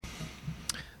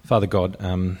Father God,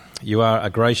 you are a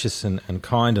gracious and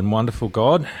kind and wonderful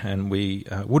God, and we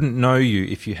wouldn't know you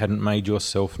if you hadn't made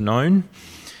yourself known,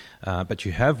 but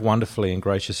you have wonderfully and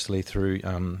graciously through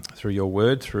your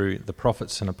word, through the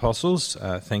prophets and apostles.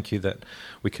 Thank you that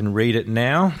we can read it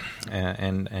now,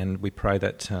 and we pray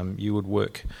that you would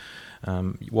work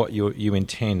what you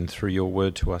intend through your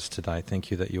word to us today. Thank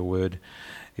you that your word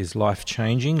is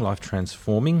life-changing,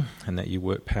 life-transforming, and that you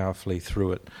work powerfully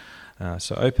through it.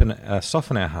 So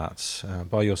soften our hearts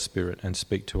by your Spirit and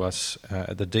speak to us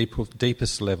at the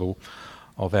deepest level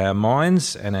of our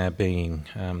minds and our being,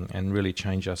 and really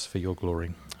change us for your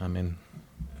glory. Amen.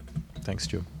 Thanks,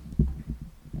 Stuart.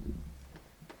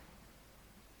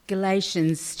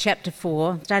 Galatians chapter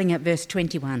 4, starting at verse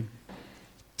 21.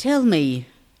 Tell me,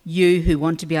 you who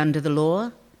want to be under the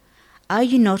law, are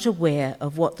you not aware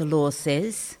of what the law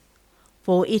says?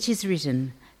 For it is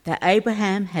written that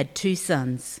Abraham had 2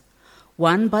 sons,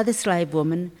 one by the slave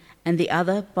woman and the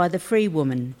other by the free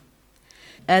woman.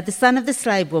 The son of the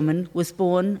slave woman was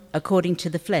born according to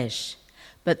the flesh,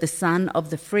 but the son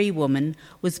of the free woman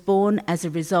was born as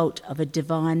a result of a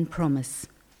divine promise.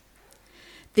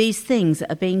 These things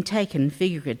are being taken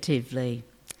figuratively.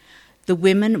 The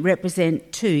women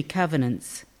represent 2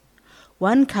 covenants.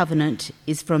 One covenant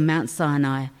is from Mount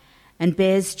Sinai and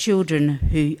bears children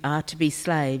who are to be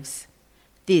slaves.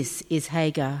 This is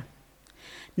Hagar.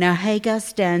 Now Hagar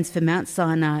stands for Mount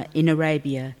Sinai in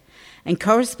Arabia and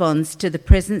corresponds to the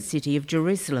present city of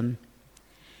Jerusalem,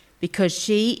 because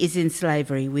she is in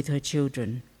slavery with her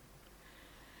children.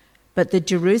 But the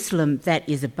Jerusalem that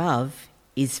is above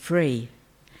is free,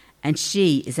 and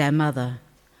she is our mother.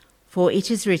 For it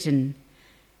is written,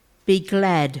 "Be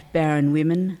glad, barren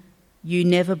women, you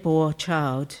never bore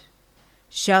child.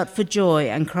 Shout for joy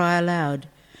and cry aloud,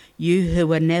 you who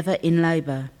were never in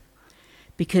labour.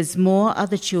 Because more are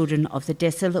the children of the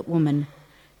desolate woman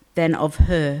than of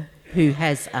her who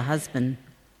has a husband."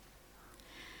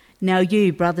 Now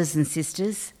you, brothers and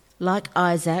sisters, like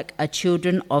Isaac, are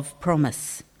children of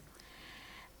promise.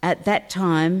 At that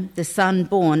time, the son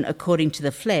born according to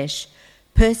the flesh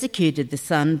persecuted the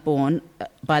son born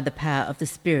by the power of the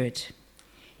Spirit.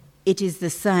 It is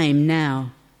the same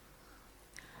now.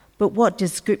 But what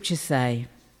does Scripture say?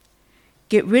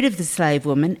 Get rid of the slave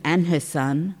woman and her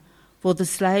son, for the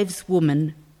slave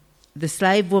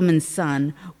woman's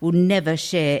son will never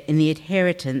share in the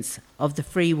inheritance of the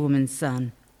free woman's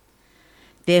son.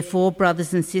 Therefore,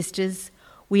 brothers and sisters,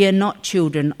 we are not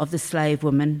children of the slave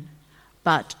woman,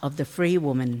 but of the free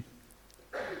woman.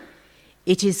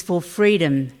 It is for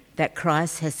freedom that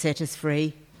Christ has set us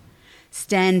free.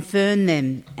 Stand firm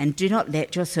then, and do not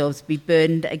let yourselves be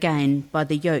burdened again by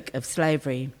the yoke of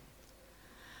slavery.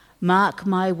 Mark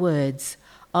my words.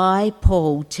 I,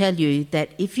 Paul, tell you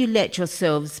that if you let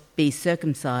yourselves be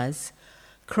circumcised,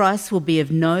 Christ will be of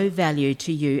no value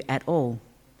to you at all.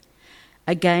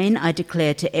 Again, I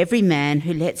declare to every man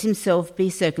who lets himself be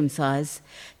circumcised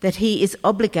that he is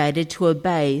obligated to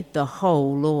obey the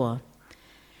whole law.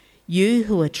 You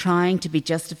who are trying to be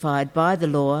justified by the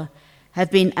law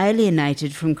have been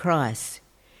alienated from Christ.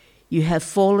 You have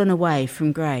fallen away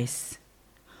from grace.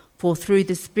 For through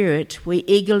the Spirit we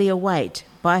eagerly await,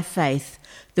 by faith,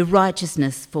 the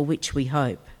righteousness for which we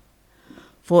hope.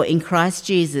 For in Christ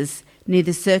Jesus,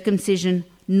 neither circumcision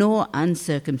nor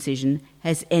uncircumcision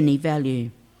has any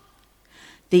value.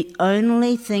 The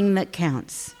only thing that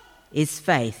counts is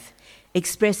faith,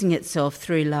 expressing itself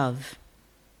through love.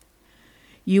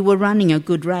 You were running a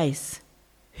good race.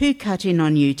 Who cut in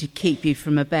on you to keep you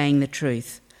from obeying the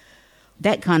truth?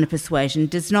 That kind of persuasion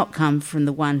does not come from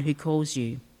the one who calls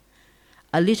you.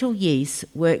 A little yeast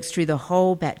works through the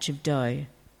whole batch of dough.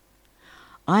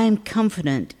 I am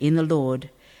confident in the Lord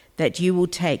that you will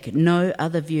take no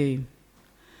other view.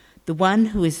 The one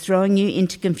who is throwing you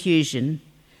into confusion,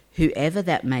 whoever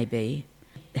that may be,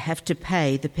 have to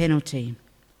pay the penalty.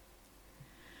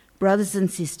 Brothers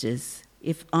and sisters,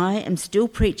 if I am still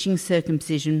preaching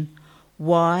circumcision,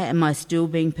 why am I still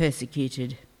being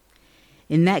persecuted?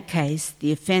 In that case,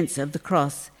 the offence of the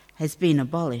cross has been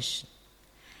abolished.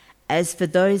 As for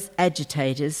those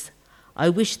agitators, I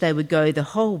wish they would go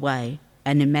the whole way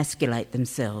and emasculate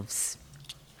themselves.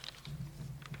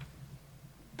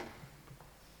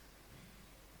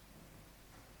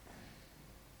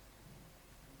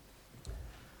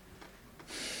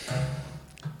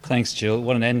 Thanks, Jill.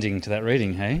 What an ending to that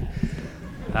reading, hey?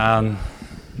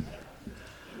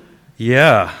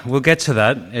 Yeah, we'll get to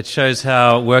that. It shows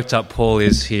how worked up Paul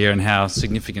is here and how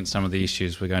significant some of the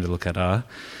issues we're going to look at are.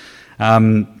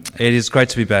 It is great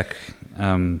to be back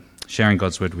sharing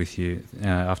God's word with you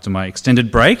after my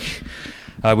extended break.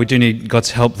 We do need God's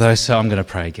help, though, so I'm going to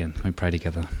pray again. We pray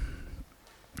together.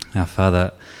 Our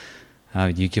Father,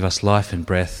 you give us life and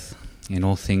breath. In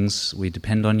all things, we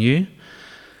depend on you.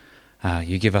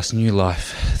 You give us new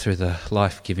life through the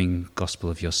life-giving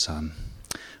gospel of your Son.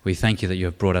 We thank you that you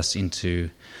have brought us into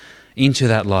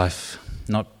that life,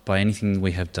 not by anything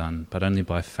we have done, but only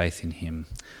by faith in him,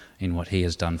 in what he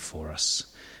has done for us.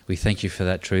 We thank you for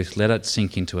that truth. Let it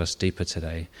sink into us deeper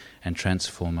today and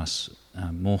transform us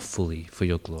more fully for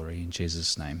your glory. In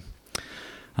Jesus' name.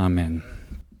 Amen.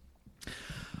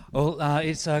 Well,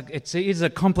 it is a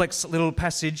complex little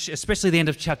passage, especially the end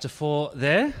of chapter 4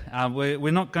 there.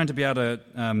 We're not going to be able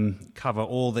to cover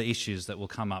all the issues that will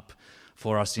come up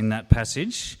for us in that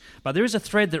passage, but there is a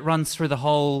thread that runs through the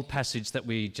whole passage that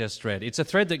we just read. It's a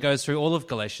thread that goes through all of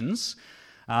Galatians,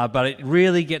 but it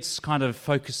really gets kind of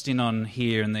focused in on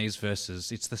here in these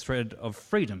verses. It's the thread of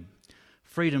freedom.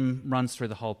 Freedom runs through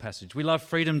the whole passage. We love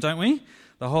freedom, don't we?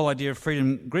 The whole idea of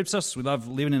freedom grips us. We love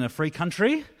living in a free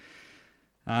country.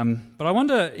 But I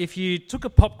wonder if you took a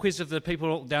pop quiz of the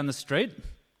people down the street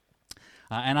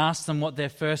and asked them what their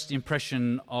first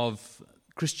impression of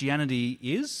Christianity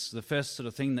is, the first sort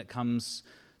of thing that comes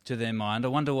to their mind, I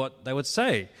wonder what they would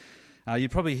say.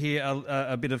 You'd probably hear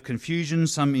a bit of confusion,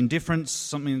 some indifference,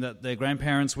 something that their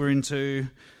grandparents were into,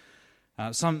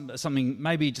 something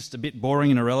maybe just a bit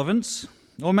boring and irrelevant,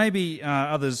 or maybe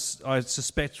others, I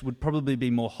suspect, would probably be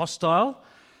more hostile.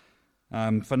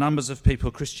 For numbers of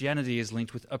people, Christianity is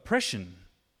linked with oppression,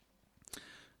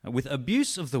 with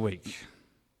abuse of the weak,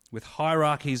 with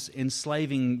hierarchies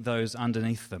enslaving those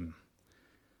underneath them,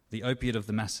 the opiate of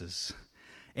the masses,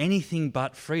 anything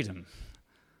but freedom.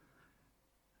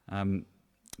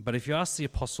 But if you ask the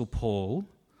Apostle Paul,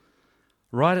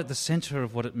 right at the centre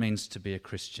of what it means to be a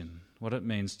Christian, what it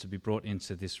means to be brought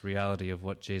into this reality of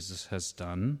what Jesus has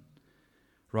done,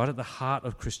 right at the heart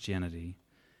of Christianity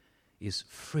is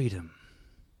freedom.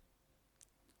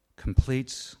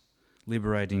 Complete,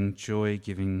 liberating,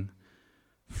 joy-giving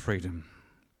freedom.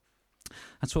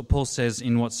 That's what Paul says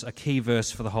in what's a key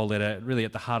verse for the whole letter, really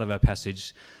at the heart of our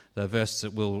passage, the verse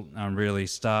that we'll really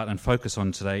start and focus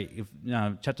on today,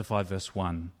 chapter 5, verse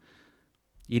 1.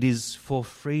 It is for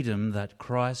freedom that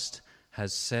Christ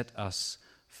has set us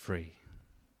free.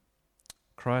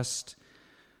 Christ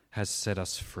has set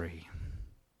us free.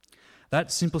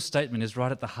 That simple statement is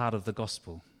right at the heart of the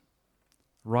gospel.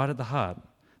 Right at the heart.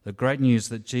 The great news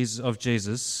that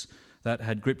Jesus that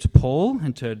had gripped Paul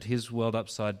and turned his world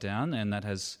upside down, and that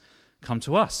has come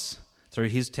to us through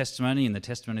his testimony and the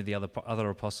testimony of the other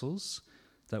apostles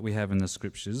that we have in the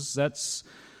scriptures.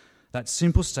 That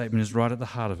simple statement is right at the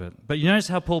heart of it. But you notice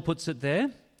how Paul puts it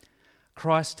there?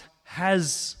 Christ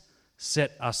has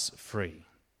set us free.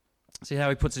 See how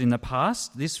he puts it in the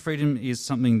past? This freedom is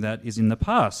something that is in the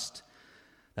past.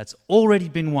 That's already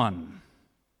been won.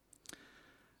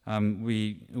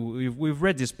 We've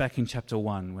read this back in chapter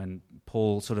 1 when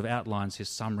Paul sort of outlines his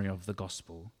summary of the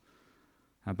gospel.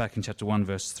 Back in chapter 1,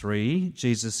 verse 3,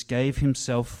 Jesus gave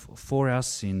himself for our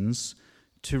sins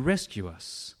to rescue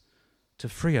us, to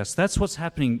free us. That's what's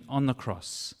happening on the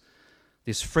cross,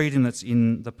 this freedom that's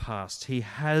in the past. He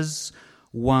has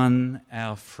won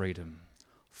our freedom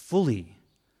fully,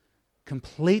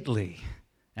 completely,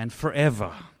 and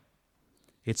forever.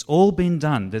 It's all been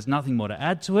done. There's nothing more to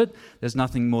add to it. There's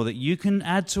nothing more that you can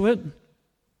add to it.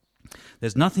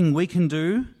 There's nothing we can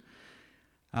do.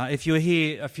 If you were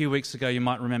here a few weeks ago, you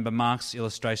might remember Mark's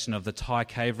illustration of the Thai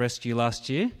cave rescue last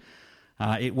year.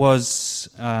 It was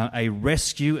a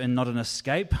rescue and not an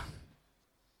escape.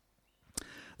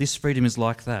 This freedom is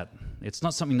like that. It's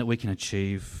not something that we can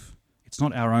achieve. It's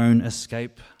not our own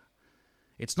escape.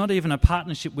 It's not even a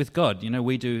partnership with God. You know,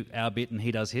 we do our bit and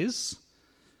he does his.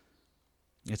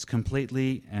 It's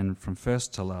completely and from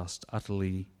first to last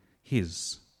utterly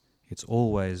his. It's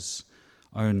always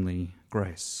only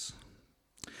grace.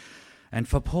 And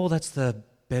for Paul, that's the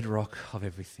bedrock of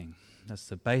everything. That's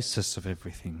the basis of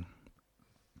everything.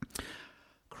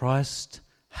 Christ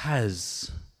has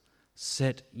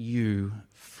set you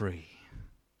free.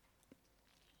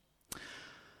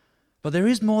 But there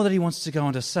is more that he wants to go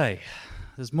on to say.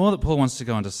 There's more that Paul wants to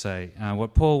go on to say.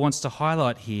 What Paul wants to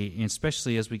highlight here,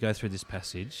 especially as we go through this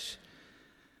passage,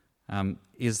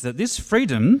 is that this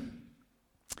freedom,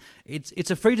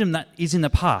 it's a freedom that is in the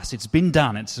past. It's been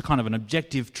done. It's a kind of an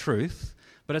objective truth.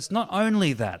 But it's not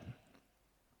only that.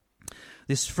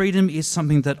 This freedom is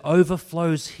something that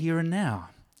overflows here and now,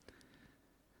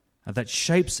 that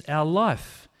shapes our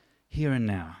life here and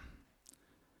now.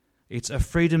 It's a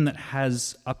freedom that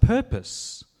has a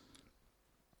purpose.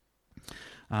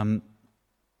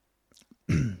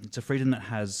 It's a freedom that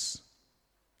has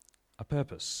a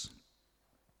purpose.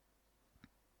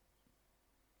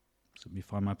 let me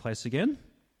find my place again.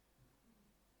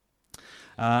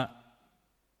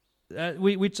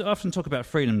 We often talk about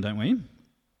freedom, don't we?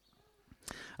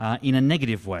 In a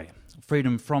negative way,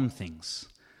 freedom from things.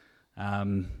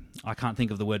 I can't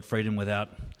think of the word freedom without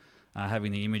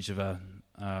having the image of a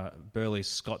burly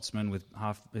Scotsman with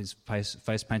half his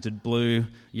face painted blue,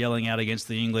 yelling out against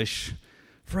the English,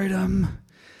 freedom!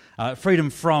 Freedom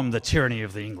from the tyranny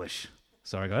of the English.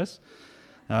 Sorry, guys.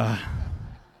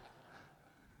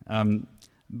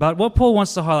 But what Paul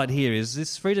wants to highlight here is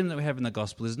this freedom that we have in the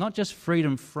gospel is not just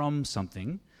freedom from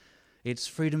something, it's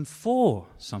freedom for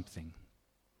something.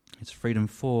 It's freedom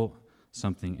for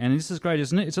something. And this is great,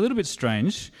 isn't it? It's a little bit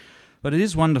strange, but it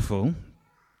is wonderful.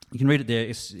 You can read it there,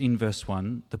 it's in verse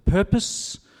 1. The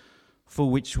purpose for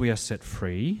which we are set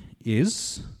free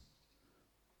is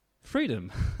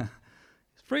freedom.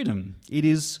 Freedom. It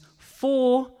is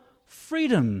for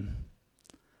freedom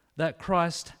that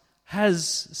Christ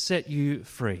has set you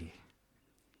free.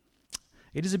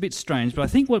 It is a bit strange, but I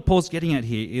think what Paul's getting at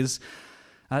here is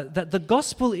that the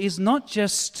gospel is not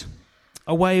just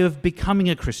a way of becoming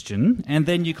a Christian and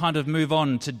then you kind of move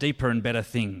on to deeper and better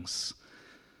things.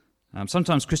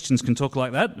 Sometimes Christians can talk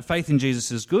like that. Faith in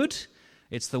Jesus is good.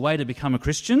 It's the way to become a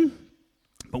Christian.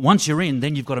 But once you're in,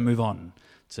 then you've got to move on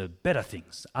to better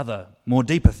things, other, more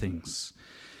deeper things.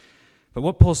 But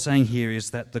what Paul's saying here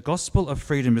is that the gospel of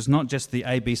freedom is not just the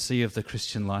ABC of the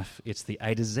Christian life, it's the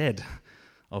A to Z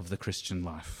of the Christian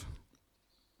life.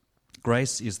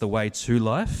 Grace is the way to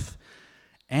life,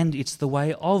 and it's the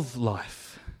way of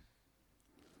life.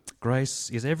 Grace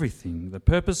is everything. The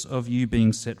purpose of you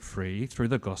being set free through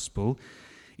the gospel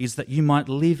is that you might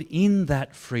live in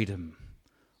that freedom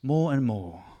more and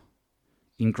more,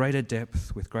 in greater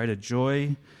depth, with greater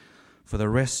joy for the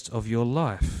rest of your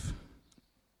life.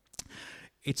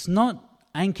 It's not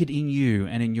anchored in you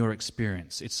and in your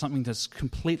experience. It's something that's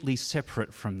completely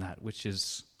separate from that, which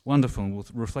is wonderful, and we'll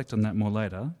reflect on that more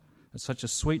later. It's such a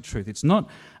sweet truth. It's not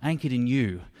anchored in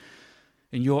you,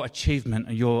 in your achievement,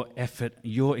 your effort,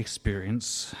 your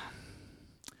experience,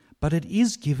 but it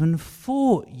is given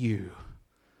for you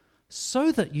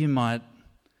so that you might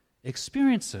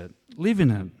experience it, live in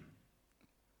it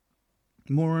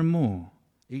more and more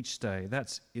each day.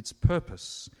 That's its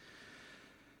purpose.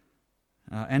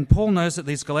 And Paul knows that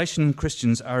these Galatian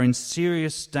Christians are in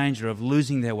serious danger of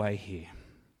losing their way here.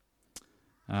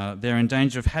 They're in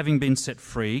danger of having been set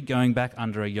free, going back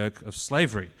under a yoke of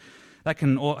slavery. That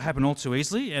can happen all too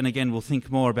easily, and again, we'll think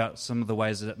more about some of the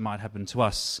ways that it might happen to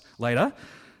us later.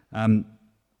 And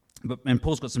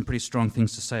Paul's got some pretty strong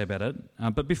things to say about it.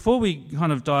 But before we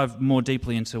kind of dive more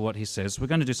deeply into what he says, we're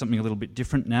going to do something a little bit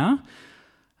different now.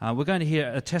 We're going to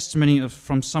hear a testimony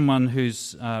from someone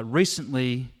who's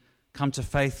recently come to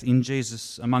faith in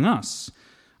Jesus among us.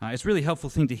 It's a really helpful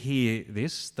thing to hear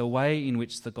this, the way in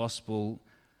which the gospel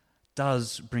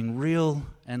does bring real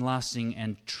and lasting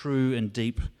and true and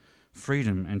deep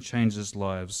freedom and changes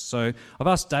lives. So I've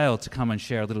asked Dale to come and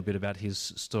share a little bit about his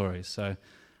story. So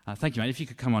thank you, mate. If you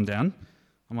could come on down.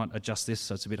 I might adjust this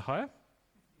so it's a bit higher.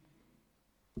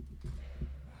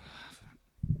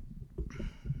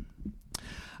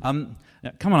 Come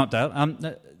on up,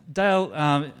 Dale. Dale,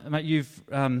 mate,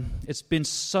 it's been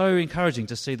so encouraging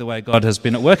to see the way God has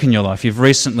been at work in your life. You've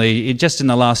recently, just in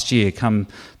the last year, come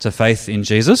to faith in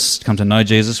Jesus, come to know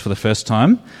Jesus for the first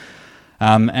time.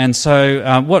 And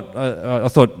so what I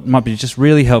thought might be just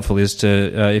really helpful is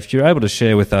to, if you're able to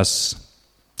share with us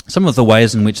some of the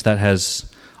ways in which that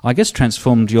has, I guess,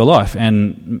 transformed your life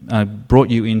and brought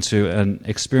you into an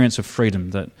experience of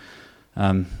freedom that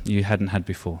you hadn't had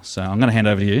before. So I'm going to hand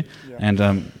over to you,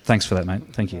 and thanks for that, mate.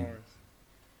 Thank you.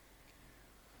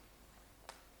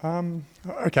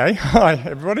 Okay, hi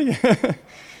everybody.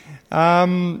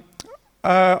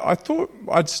 I thought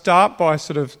I'd start by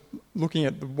sort of looking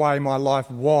at the way my life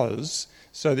was,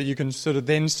 so that you can sort of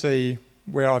then see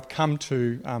where I've come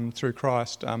to through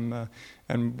Christ and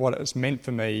what it's meant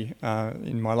for me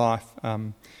in my life.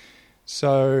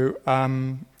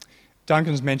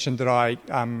 Duncan's mentioned that I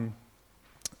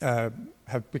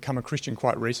have become a Christian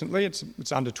quite recently.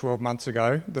 It's under 12 months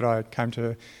ago that I came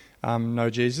to know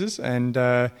Jesus, and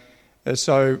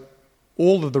so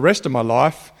all of the rest of my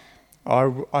life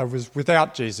I was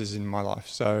without Jesus in my life.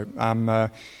 So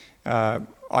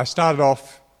I started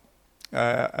off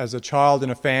as a child in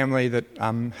a family that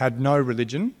had no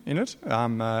religion in it,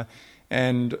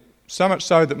 and so much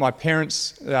so that my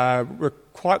parents were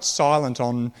quite silent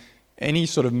on any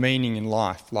sort of meaning in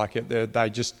life. Like they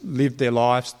just lived their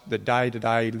lives, the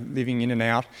day-to-day, living in and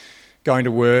out, going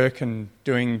to work and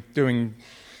doing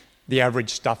the average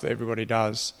stuff that everybody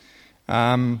does.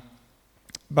 But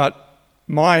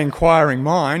my inquiring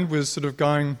mind was sort of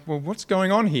going, well, what's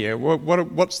going on here?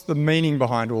 What's the meaning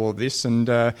behind all of this? And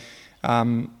I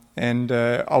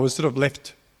was sort of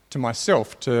left to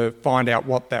myself to find out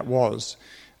what that was.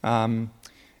 And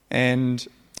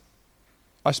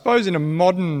I suppose in a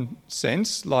modern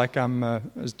sense, like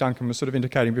as Duncan was sort of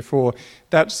indicating before,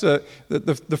 that's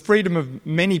the freedom of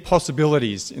many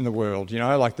possibilities in the world. You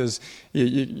know, like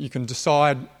you can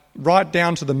decide right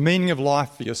down to the meaning of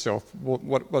life for yourself,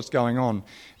 what's going on.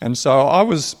 And so I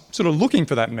was sort of looking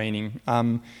for that meaning,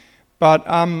 but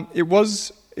it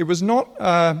was not.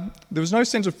 There was no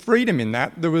sense of freedom in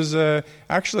that. There was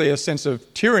actually a sense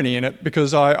of tyranny in it,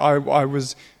 because I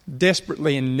was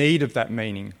desperately in need of that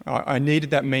meaning. I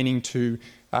needed that meaning to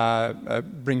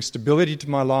bring stability to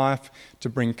my life, to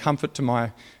bring comfort to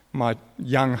my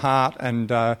young heart,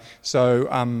 and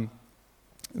so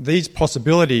these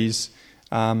possibilities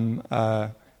and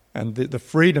the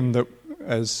freedom that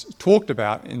is talked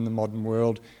about in the modern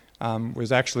world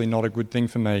was actually not a good thing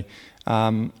for me.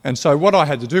 And so what I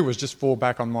had to do was just fall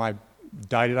back on my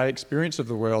day-to-day experience of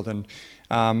the world, and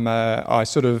I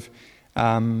sort of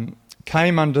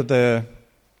came under the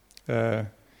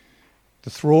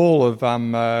thrall of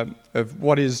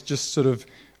what is just sort of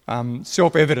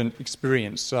self-evident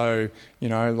experience. So, you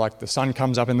know, like the sun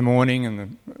comes up in the morning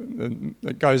and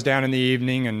it goes down in the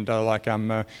evening, and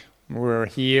we're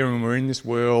here and we're in this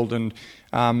world, and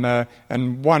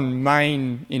one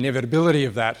main inevitability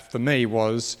of that for me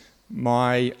was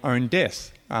my own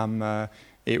death.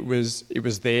 It was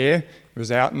there. It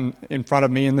was out in front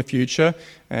of me in the future,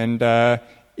 and I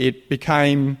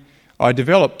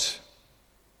developed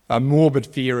a morbid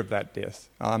fear of that death.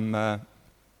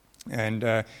 And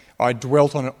I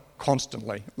dwelt on it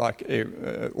constantly, like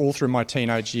all through my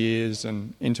teenage years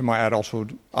and into my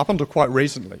adulthood, up until quite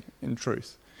recently, in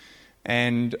truth.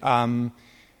 And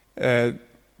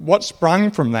what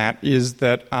sprung from that is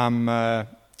that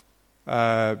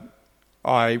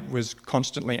I was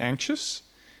constantly anxious.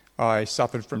 I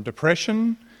suffered from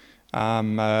depression,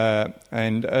 and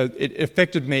it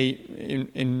affected me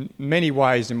in many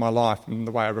ways in my life, in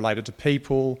the way I related to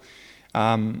people,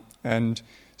 and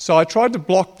so I tried to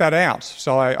block that out.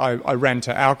 So I ran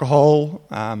to alcohol.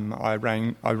 I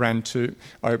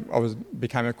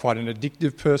became quite an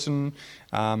addictive person.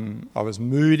 I was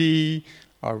moody.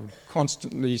 I would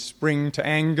constantly spring to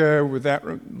anger without,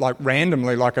 like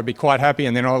randomly, like I'd be quite happy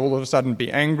and then I'd all of a sudden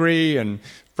be angry and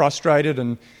frustrated.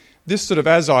 And this sort of,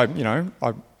 as I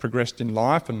progressed in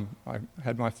life and I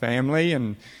had my family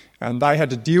and they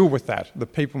had to deal with that. The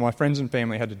people, my friends and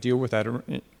family had to deal with that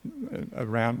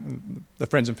around, the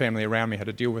friends and family around me had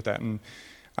to deal with that. And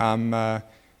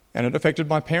it affected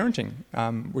my parenting,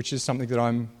 which is something that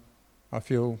I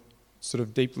feel sort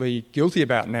of deeply guilty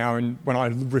about now, and when I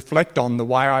reflect on the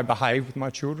way I behaved with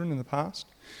my children in the past,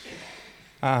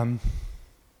 and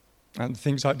the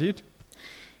things I did.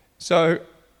 So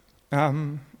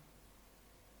that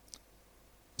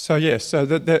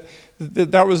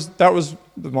was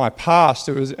my past.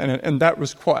 It was, and that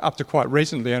was quite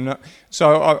recently. And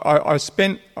so I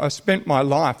spent my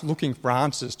life looking for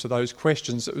answers to those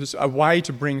questions. It was a way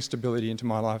to bring stability into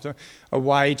my life, a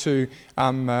way to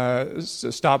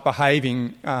start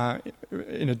behaving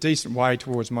in a decent way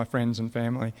towards my friends and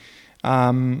family,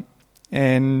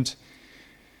 and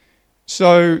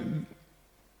so.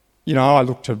 I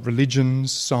looked to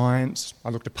religions, science. I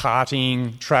looked to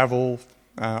partying, travel.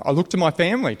 I looked to my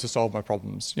family to solve my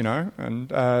problems, and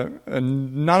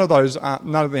none of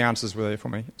the answers were there for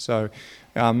me. So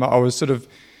I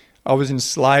was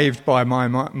enslaved by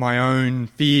my own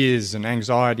fears and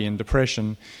anxiety and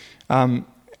depression.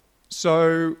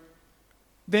 So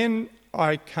then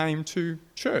I came to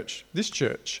this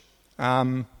church,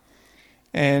 and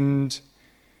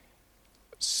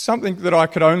something that I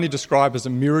could only describe as a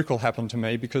miracle happened to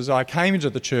me, because I came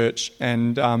into the church,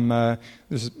 and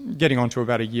this is getting on to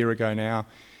about a year ago now,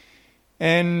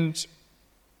 and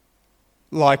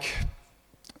like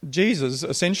Jesus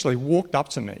essentially walked up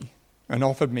to me and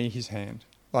offered me his hand.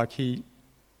 Like he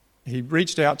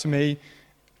reached out to me.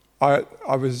 I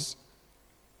was,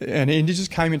 and he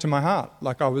just came into my heart.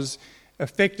 Like I was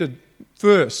affected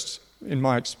first in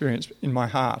my experience in my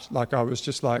heart. Like I was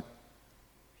just like,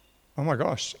 oh my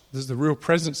gosh, there's the real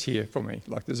presence here for me.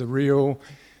 Like there's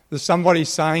somebody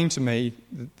saying to me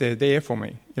that they're there for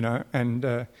me,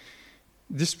 and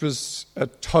this was a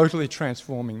totally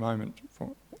transforming moment.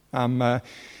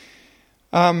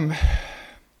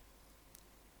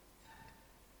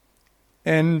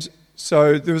 And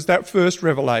so there was that first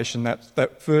revelation,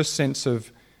 that first sense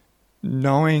of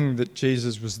knowing that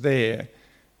Jesus was there.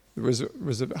 It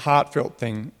was a heartfelt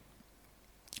thing.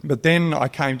 But then I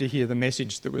came to hear the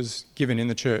message that was given in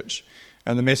the church,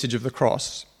 and the message of the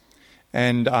cross.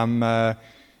 And the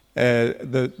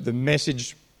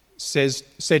message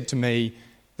said to me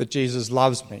that Jesus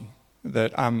loves me,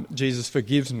 that Jesus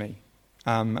forgives me,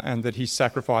 and that he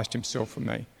sacrificed himself for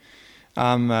me.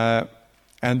 And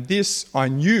this I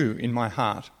knew in my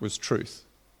heart was truth.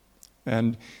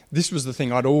 And this was the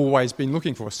thing I'd always been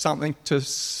looking for, something to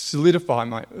solidify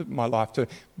my life, to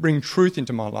bring truth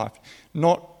into my life.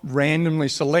 Not randomly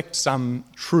select some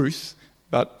truth,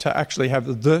 but to actually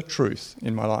have the truth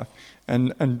in my life.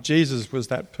 And Jesus was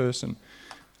that person.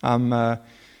 And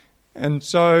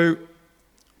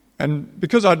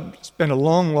because I'd spent a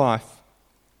long life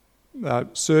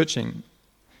searching,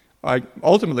 I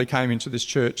ultimately came into this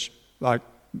church like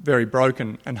very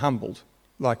broken and humbled.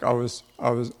 Like I was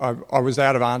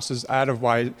out of answers, out of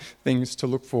way things to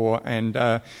look for,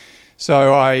 and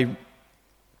so I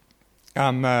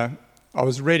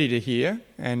was ready to hear.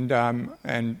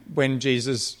 And when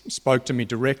Jesus spoke to me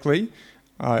directly,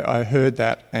 I heard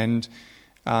that, and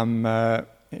the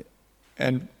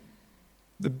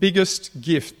biggest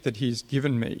gift that he's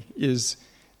given me is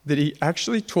that he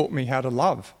actually taught me how to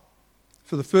love.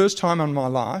 For the first time in my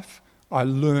life, I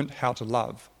learnt how to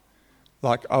love.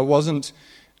 Like I wasn't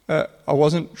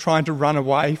trying to run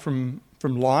away from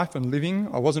life and living.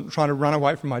 I wasn't trying to run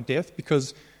away from my death,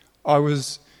 because I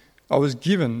was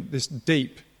given this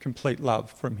deep, complete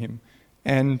love from him,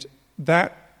 and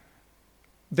that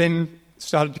then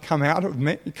started to come out of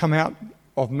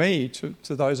me to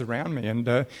those around me, and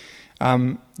the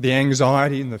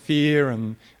anxiety and the fear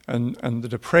and the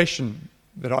depression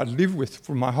that I lived with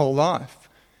for my whole life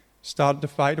started to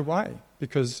fade away,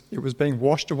 because it was being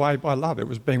washed away by love. It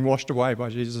was being washed away by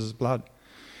Jesus' blood.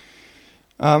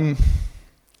 And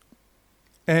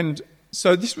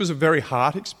so this was a very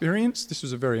hard experience. This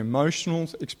was a very emotional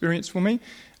experience for me.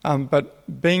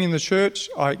 But being in the church,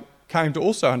 I came to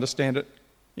also understand it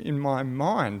in my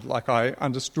mind. Like I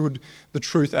understood the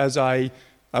truth as a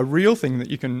real thing that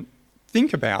you can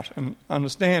think about and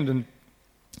understand. And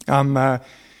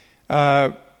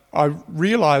I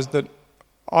realised that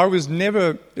it was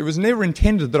never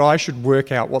intended that I should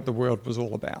work out what the world was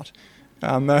all about.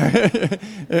 That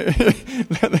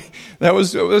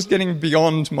was getting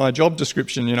beyond my job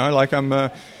description, you know. Like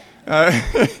I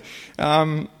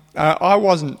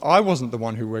wasn't the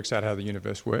one who works out how the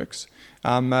universe works,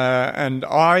 and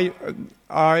I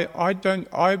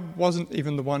wasn't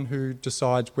even the one who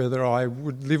decides whether I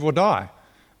would live or die.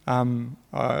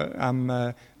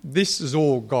 This is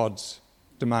all God's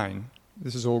domain.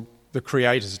 This is all the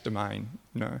Creator's domain,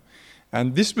 you know.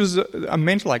 And this was a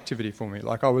mental activity for me.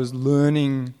 Like I was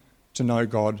learning to know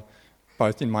God,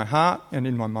 both in my heart and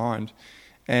in my mind.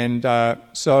 And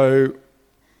so,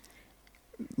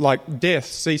 like, death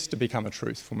ceased to become a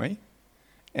truth for me.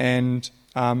 And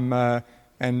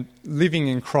living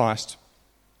in Christ,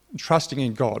 trusting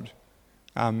in God,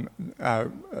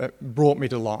 brought me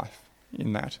to life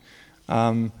in that.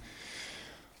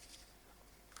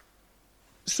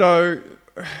 So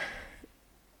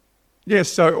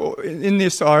in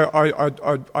this, I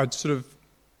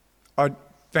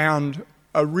found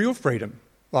a real freedom.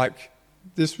 Like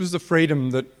this was the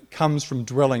freedom that comes from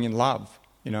dwelling in love,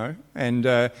 you know. And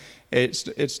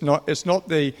it's not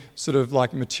the sort of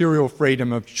like material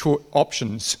freedom of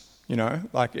options, you know.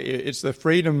 Like it's the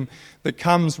freedom that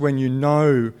comes when you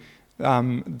know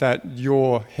that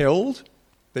you're held,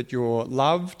 that you're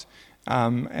loved,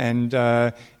 and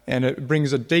it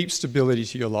brings a deep stability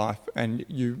to your life.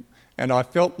 And I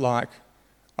felt like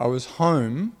I was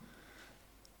home.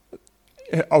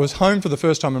 I was home for the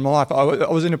first time in my life. I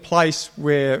was in a place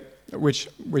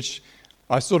which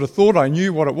I sort of thought I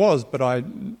knew what it was, but I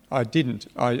didn't.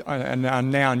 And I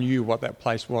now knew what that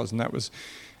place was, and that was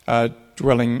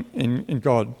dwelling in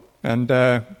God.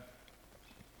 And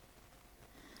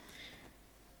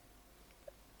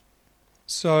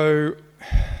so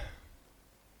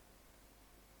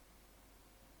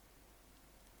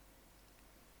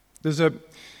there's the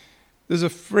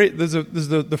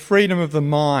freedom of the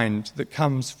mind that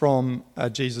comes from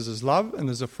Jesus' love, and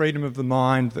there's a freedom of the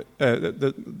mind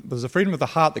there's a freedom of the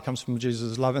heart that comes from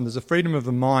Jesus' love, and there's a freedom of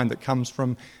the mind that comes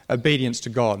from obedience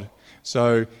to God.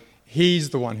 So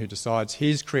He's the one who decides.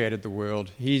 He's created the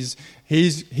world. He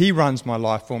runs my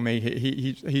life for me.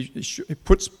 He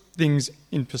puts things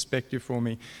in perspective for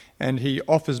me, and He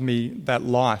offers me that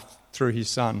life through His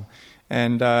Son,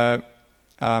 and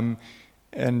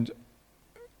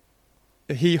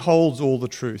He holds all the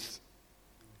truth,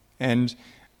 and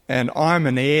I'm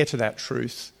an heir to that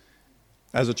truth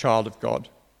as a child of God.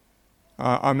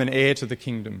 I'm an heir to the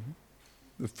kingdom.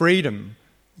 The freedom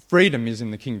freedom is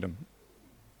in the kingdom.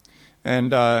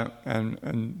 And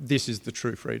this is the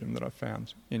true freedom that I've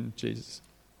found in Jesus.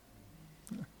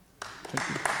 Thank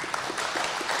you.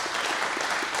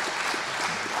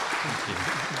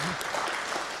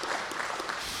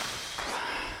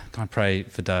 Can I pray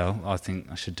for Dale? I think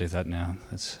I should do that now.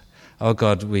 Oh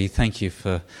God, we thank you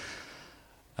for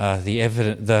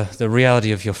the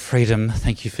reality of your freedom.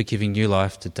 Thank you for giving new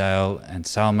life to Dale and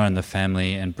Salma and the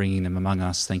family and bringing them among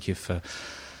us. Thank you for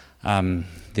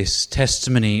this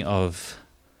testimony of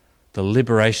the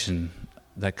liberation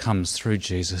that comes through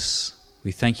Jesus.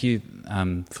 We thank you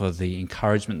for the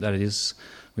encouragement that it is.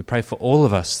 We pray for all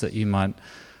of us that you might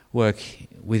work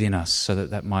within us so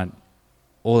that might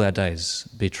all our days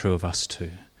be true of us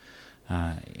too,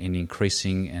 in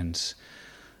increasing and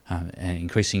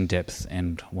increasing depth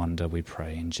and wonder, we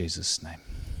pray in Jesus' name.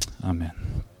 Amen.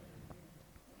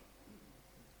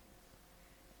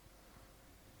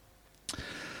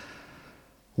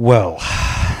 Well,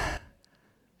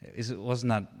 wasn't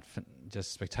that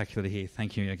just spectacular to hear?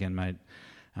 Thank you again, mate.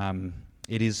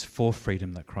 It is for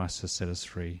freedom that Christ has set us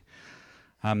free.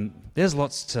 There's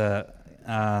lots to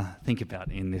think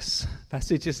about in this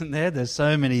passage, isn't there? There's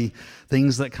so many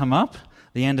things that come up.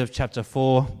 The end of chapter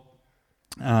 4,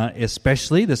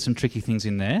 especially, there's some tricky things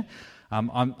in there.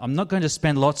 I'm not going to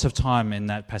spend lots of time in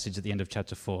that passage at the end of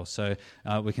chapter 4, so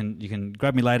you can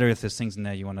grab me later if there's things in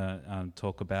there you want to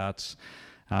talk about.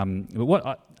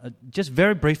 But just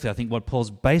very briefly, I think what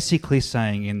Paul's basically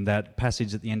saying in that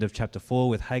passage at the end of chapter 4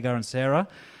 with Hagar and Sarah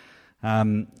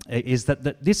is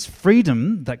that this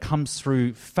freedom that comes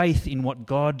through faith in what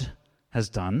God has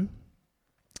done,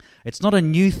 it's not a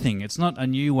new thing. It's not a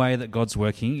new way that God's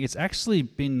working. It's actually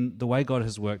been the way God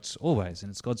has worked always,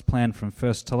 and it's God's plan from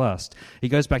first to last. He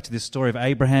goes back to this story of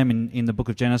Abraham in the book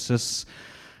of Genesis.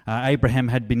 Abraham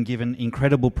had been given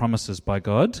incredible promises by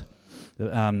God,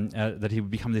 that he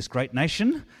would become this great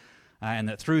nation, and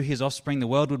that through his offspring the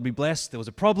world would be blessed. There was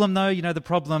a problem though, you know the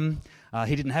problem.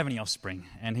 He didn't have any offspring,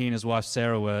 and he and his wife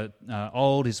Sarah were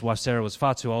old. His wife Sarah was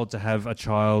far too old to have a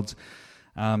child.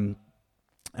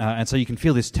 And so you can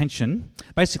feel this tension.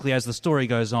 Basically, as the story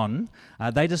goes on,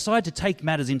 they decide to take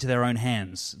matters into their own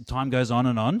hands. Time goes on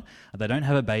and on. They don't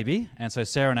have a baby, and so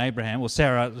Sarah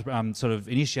sort of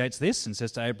initiates this and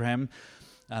says to Abraham,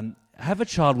 have a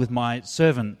child with my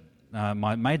servant,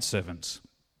 my maidservant.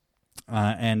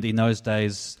 And in those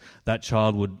days, that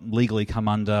child would legally come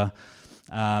under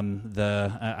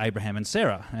the Abraham and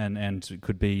Sarah, and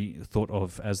could be thought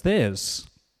of as theirs.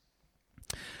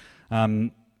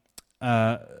 So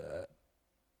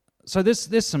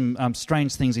there's some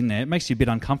strange things in there. It makes you a bit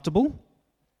uncomfortable.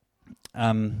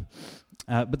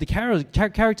 But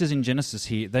the characters in Genesis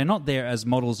here, they're not there as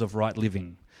models of right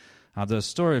living. The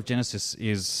story of Genesis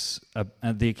is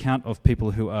the account of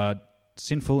people who are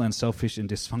sinful and selfish and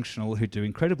dysfunctional, who do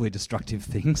incredibly destructive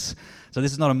things. So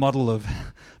this is not a model of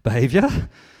behaviour,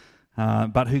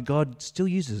 but who God still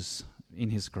uses in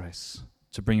his grace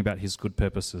to bring about his good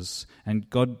purposes. And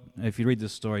God, if you read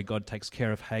this story, God takes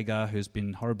care of Hagar, who's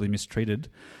been horribly mistreated.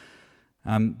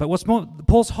 But what's more,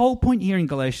 Paul's whole point here in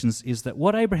Galatians is that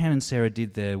what Abraham and Sarah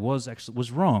did there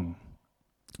was wrong.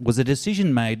 Was a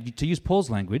decision made, to use Paul's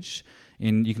language,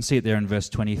 you can see it there in verse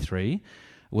 23,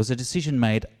 was a decision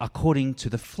made according to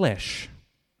the flesh,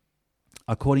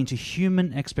 according to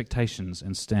human expectations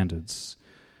and standards.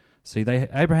 See,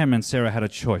 Abraham and Sarah had a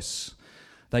choice.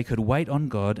 They could wait on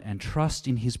God and trust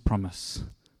in his promise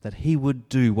that he would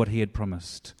do what he had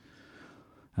promised.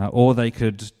 Or they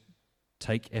could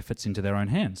take efforts into their own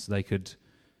hands. They could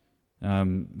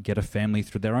get a family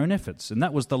through their own efforts. And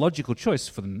that was the logical choice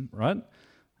for them, right?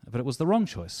 But it was the wrong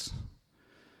choice.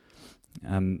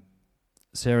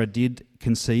 Sarah did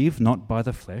conceive not by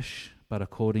the flesh, but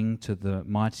according to the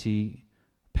mighty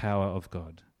power of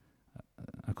God,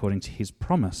 according to his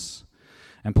promise.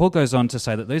 And Paul goes on to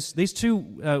say that these two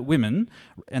women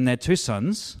and their two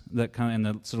sons that come in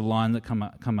the sort of line that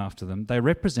come after them, they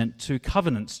represent two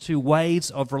covenants, two ways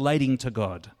of relating to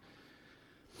God.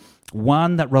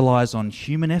 One that relies on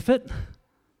human effort,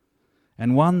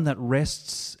 and one that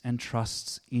rests and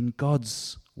trusts in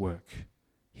God's work,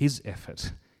 his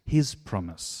effort, his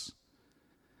promise.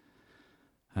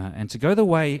 And to go the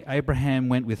way Abraham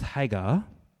went with Hagar,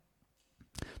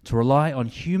 to rely on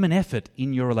human effort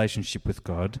in your relationship with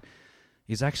God,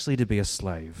 is actually to be a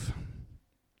slave.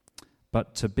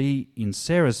 But to be in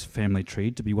Sarah's family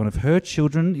tree, to be one of her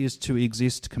children, is to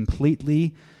exist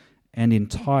completely and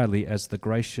entirely as the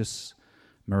gracious,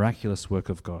 miraculous work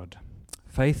of God.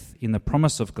 Faith in the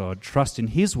promise of God, trust in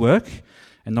his work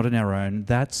and not in our own,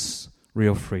 that's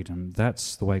real freedom.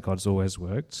 That's the way God's always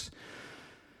worked.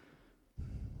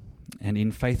 and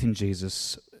in faith in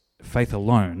Jesus, faith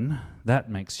alone, that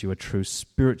makes you a true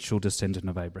spiritual descendant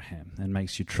of Abraham and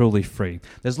makes you truly free.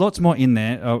 There's lots more in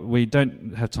there. We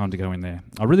don't have time to go in there.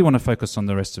 I really want to focus on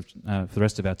for the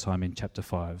rest of our time in chapter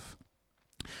 5.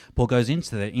 Paul goes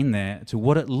into there to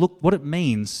what it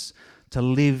means to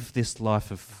live this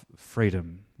life of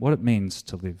freedom, what it means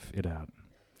to live it out.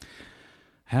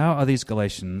 How are these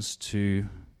Galatians to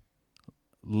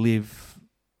live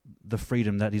the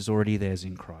freedom that is already theirs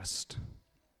in Christ?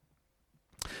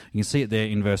 You can see it there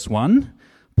in verse 1.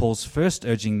 Paul's first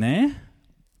urging there,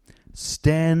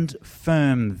 stand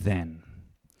firm then,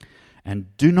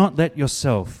 and do not let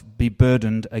yourself be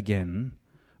burdened again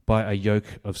by a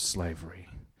yoke of slavery.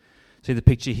 See the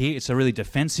picture here? It's a really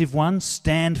defensive one.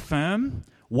 Stand firm,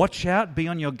 watch out, be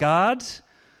on your guard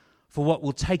for what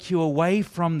will take you away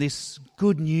from this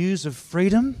good news of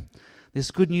freedom,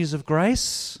 this good news of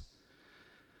grace.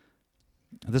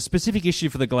 The specific issue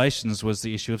for the Galatians was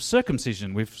the issue of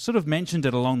circumcision. We've sort of mentioned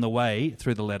it along the way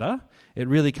through the letter. It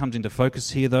really comes into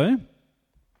focus here, though.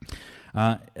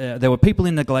 There were people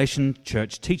in the Galatian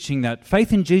church teaching that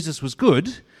faith in Jesus was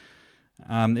good.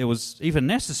 It was even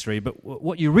necessary, but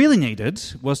what you really needed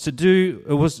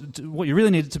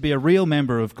to be a real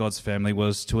member of God's family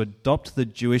was to adopt the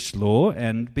Jewish law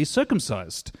and be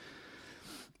circumcised.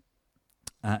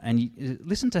 And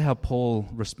listen to how Paul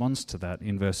responds to that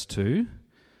in verse 2.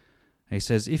 He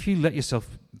says, if you let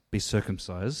yourself be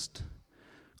circumcised,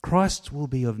 Christ will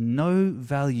be of no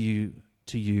value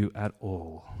to you at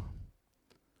all.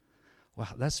 Wow,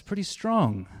 that's pretty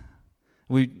strong.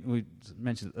 We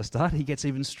mentioned at the start, he gets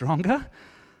even stronger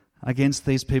against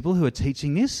these people who are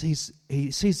teaching this.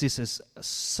 He sees this as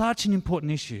such an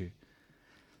important issue.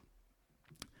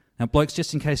 Now, blokes,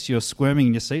 just in case you're squirming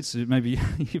in your seats, maybe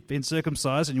you've been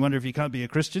circumcised and you wonder if you can't be a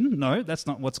Christian. No, that's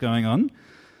not what's going on.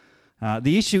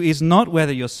 The issue is not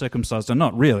whether you're circumcised or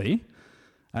not, really.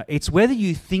 It's whether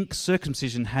you think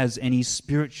circumcision has any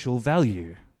spiritual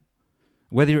value,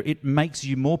 whether it makes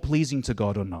you more pleasing to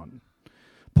God or not.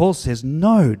 Paul says,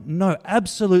 no,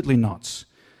 absolutely not.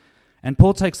 And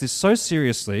Paul takes this so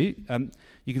seriously,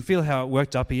 you can feel how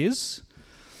worked up he is.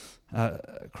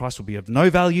 Christ will be of no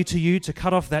value to you. To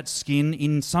cut off that skin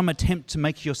in some attempt to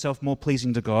make yourself more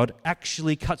pleasing to God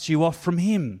actually cuts you off from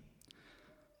him.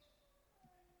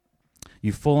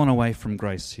 You've fallen away from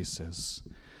grace, he says.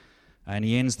 And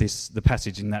he ends the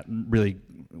passage in that really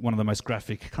one of the most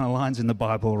graphic kind of lines in the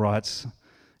Bible, writes,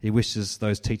 he wishes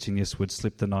those teaching this would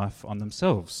slip the knife on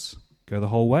themselves, go the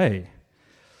whole way.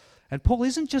 And Paul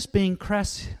isn't just being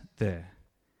crass there.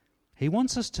 He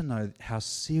wants us to know how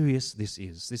serious this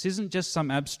is. This isn't just some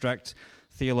abstract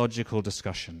theological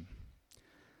discussion.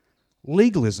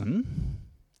 Legalism,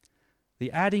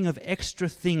 the adding of extra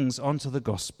things onto the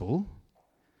gospel,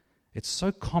 it's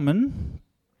so common,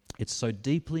 it's so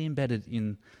deeply embedded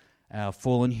in our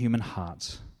fallen human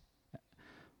heart.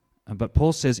 But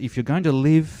Paul says if you're going to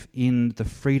live in the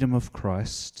freedom of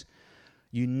Christ,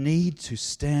 you need to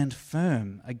stand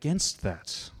firm against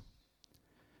that.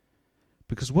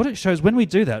 Because what it shows when we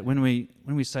do that, when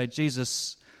we say,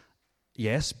 Jesus,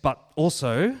 yes, but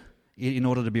also in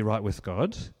order to be right with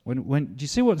God, do you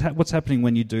see what's happening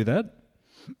when you do that?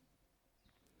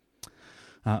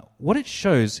 What it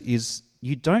shows is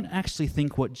you don't actually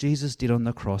think what Jesus did on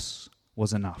the cross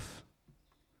was enough.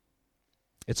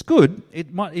 It's good.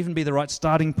 It might even be the right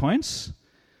starting point.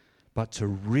 But to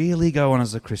really go on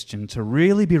as a Christian, to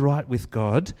really be right with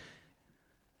God,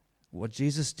 what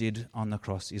Jesus did on the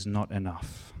cross is not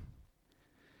enough.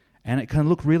 And it can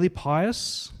look really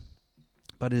pious,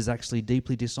 but it is actually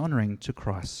deeply dishonoring to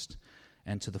Christ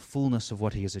and to the fullness of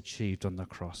what he has achieved on the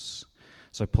cross.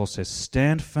 So Paul says,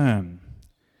 stand firm.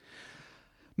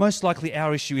 Most likely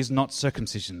our issue is not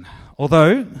circumcision,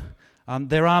 although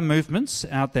there are movements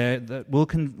out there that will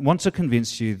want to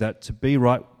convince you that to be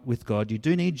right with God, you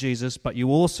do need Jesus, but you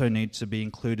also need to be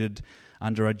included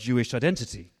under a Jewish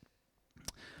identity.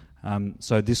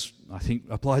 So this, I think,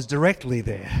 applies directly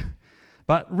there.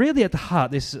 But really at the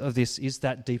heart of this is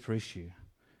that deeper issue,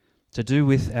 to do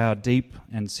with our deep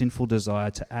and sinful desire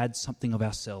to add something of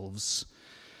ourselves,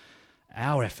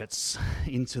 our efforts,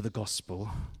 into the gospel.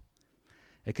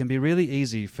 It can be really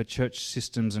easy for church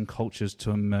systems and cultures to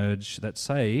emerge that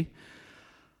say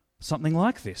something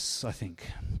like this, I think.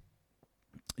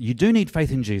 You do need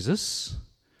faith in Jesus,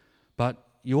 but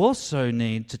you also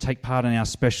need to take part in our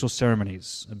special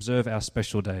ceremonies, observe our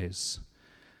special days.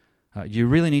 You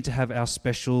really need to have our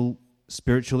special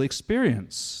spiritual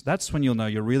experience. That's when you'll know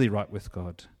you're really right with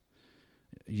God.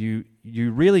 You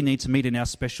really need to meet in our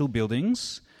special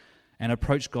buildings and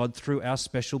approach God through our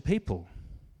special people.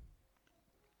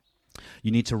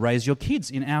 You need to raise your kids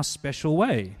in our special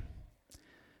way.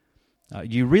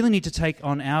 You really need to take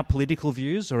on our political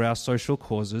views or our social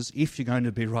causes if you're going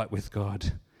to be right with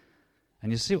God.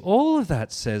 And you see, all of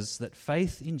that says that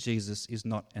faith in Jesus is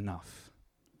not enough.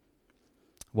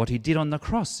 What he did on the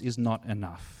cross is not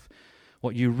enough.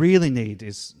 What you really need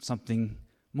is something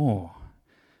more.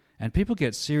 And people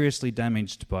get seriously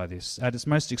damaged by this. At its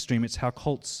most extreme, it's how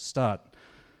cults start.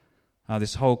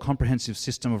 This whole comprehensive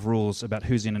system of rules about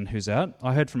who's in and who's out.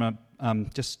 I heard from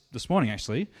just this morning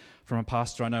actually, from a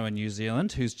pastor I know in New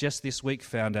Zealand who's just this week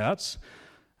found out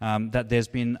that there's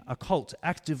been a cult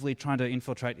actively trying to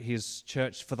infiltrate his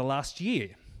church for the last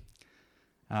year.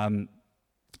 And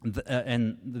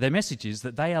their message is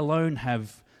that they alone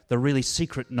have the really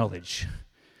secret knowledge.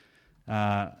 They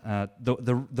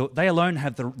alone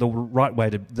have the right way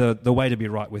the way to be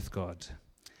right with God.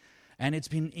 And it's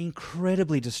been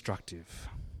incredibly destructive.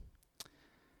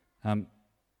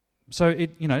 So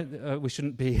we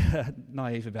shouldn't be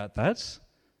naive about that.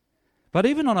 But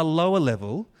even on a lower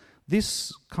level,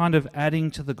 this kind of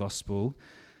adding to the gospel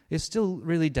is still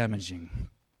really damaging.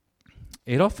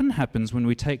 It often happens when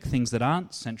we take things that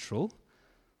aren't central,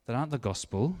 that aren't the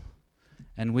gospel,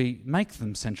 and we make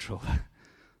them central,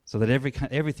 so that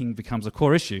everything becomes a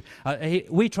core issue.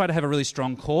 We try to have a really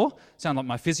strong core. Sound like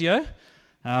my physio.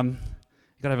 You've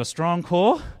got to have a strong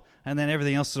core, and then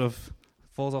everything else sort of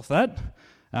falls off that.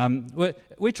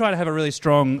 We try to have a really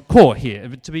strong core here,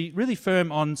 to be really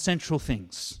firm on central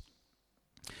things.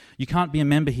 You can't be a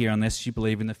member here unless you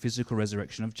believe in the physical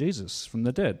resurrection of Jesus from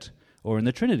the dead, or in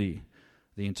the Trinity,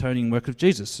 the atoning work of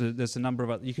Jesus. So there's a number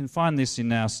of you can find this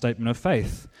in our statement of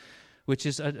faith, which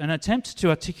is an attempt to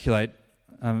articulate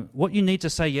what you need to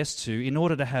say yes to in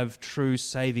order to have true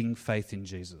saving faith in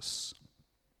Jesus.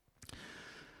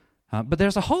 But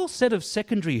there's a whole set of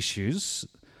secondary issues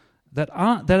that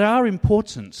are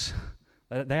important.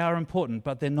 They are important,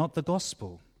 but they're not the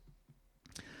gospel.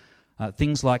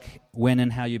 Things like when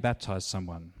and how you baptize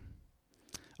someone,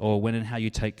 or when and how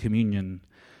you take communion,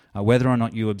 whether or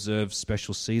not you observe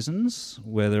special seasons,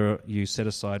 whether you set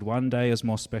aside one day as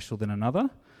more special than another.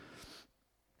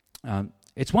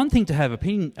 It's one thing to have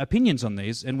opinions on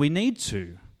these, and we need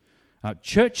to.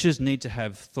 Churches need to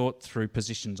have thought through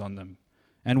positions on them.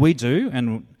 And we do,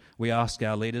 and we ask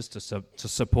our leaders to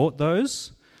support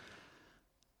those.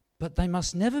 But they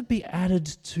must never be added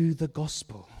to the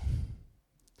gospel.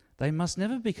 They must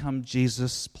never become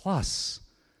Jesus plus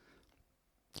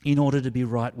in order to be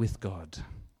right with God.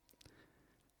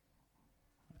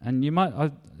 And you might,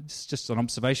 it's just an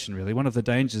observation really, one of the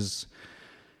dangers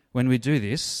when we do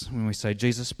this, when we say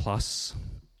Jesus plus,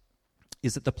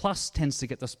 is that the plus tends to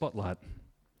get the spotlight.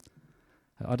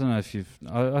 I don't know if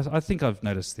I think I've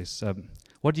noticed this.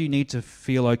 What do you need to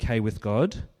feel okay with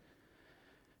God?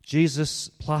 Jesus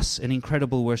plus an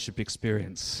incredible worship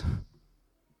experience.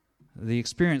 The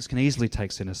experience can easily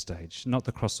take center stage, not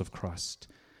the cross of Christ.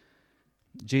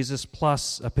 Jesus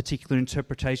plus a particular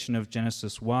interpretation of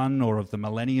Genesis 1 or of the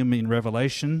millennium in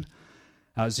Revelation.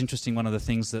 It's interesting, one of the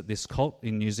things that this cult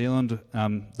in New Zealand,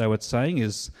 they were saying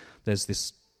is there's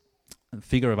this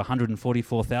figure of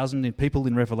 144,000 people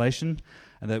in Revelation,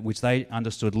 which they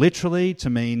understood literally to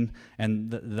mean,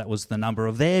 and that was the number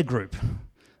of their group.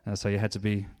 So you had to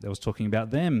be, that was talking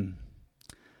about them.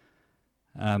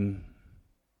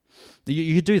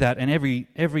 You do that, and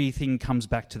everything comes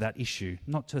back to that issue,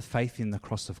 not to faith in the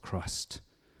cross of Christ.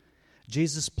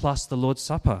 Jesus plus the Lord's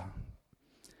Supper.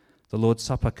 The Lord's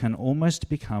Supper can almost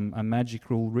become a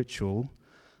magical ritual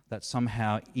that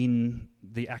somehow in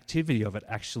the activity of it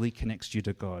actually connects you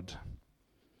to God.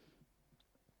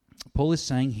 Paul is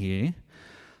saying here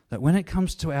that when it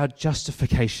comes to our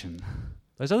justification,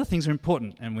 those other things are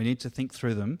important and we need to think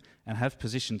through them and have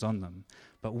positions on them.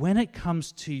 But when it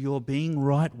comes to your being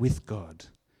right with God,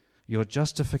 your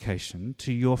justification,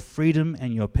 to your freedom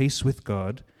and your peace with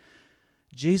God,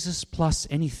 Jesus plus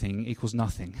anything equals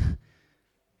nothing.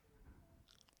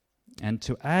 And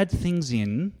to add things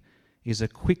in is a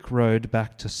quick road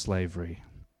back to slavery,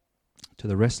 to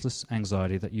the restless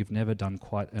anxiety that you've never done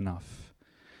quite enough.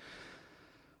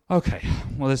 Okay,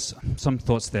 well, there's some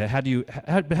thoughts there. How do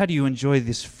you enjoy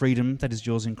this freedom that is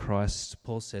yours in Christ?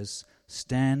 Paul says,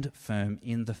 stand firm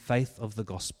in the faith of the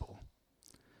gospel.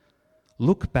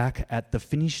 Look back at the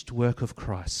finished work of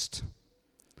Christ.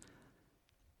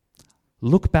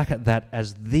 Look back at that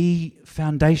as the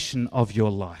foundation of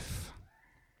your life.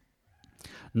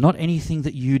 Not anything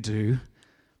that you do,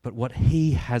 but what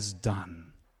He has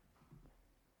done.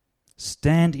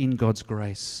 Stand in God's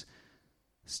grace.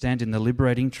 Stand in the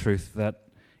liberating truth that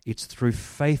it's through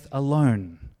faith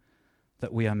alone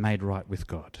that we are made right with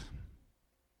God.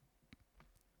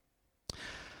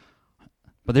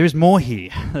 But there is more here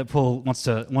that Paul wants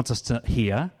us to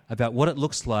hear about what it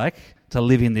looks like to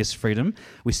live in this freedom.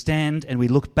 We stand and we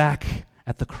look back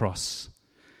at the cross.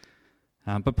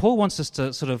 But Paul wants us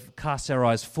to sort of cast our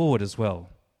eyes forward as well.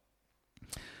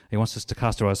 He wants us to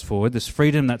cast our eyes forward. This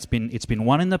freedom it's been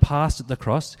won in the past at the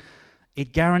cross.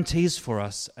 It guarantees for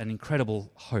us an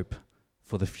incredible hope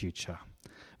for the future.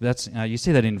 You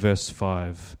see that in verse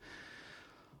 5.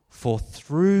 For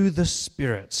through the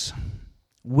Spirit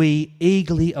we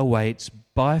eagerly await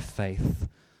by faith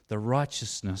the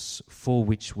righteousness for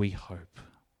which we hope.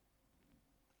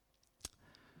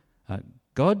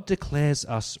 God declares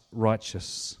us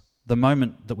righteous the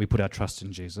moment that we put our trust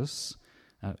in Jesus.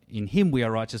 In him we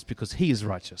are righteous because he is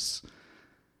righteous.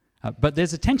 But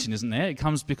there's a tension, isn't there? It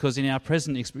comes because in our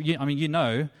present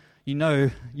experience, you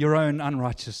know your own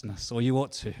unrighteousness, or you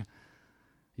ought to.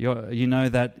 You know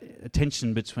that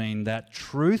tension between that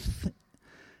truth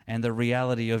and the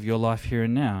reality of your life here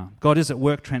and now. God is at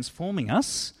work transforming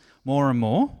us more and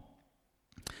more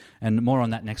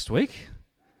on that next week.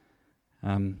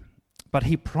 But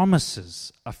he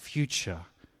promises a future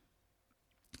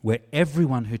where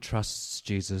everyone who trusts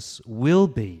Jesus will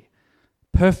be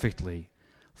perfectly,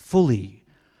 fully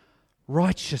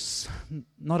righteous,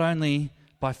 not only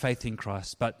by faith in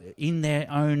Christ, but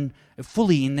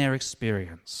fully in their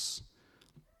experience.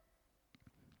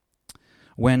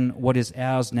 When what is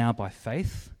ours now by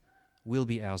faith will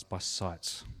be ours by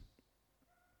sight.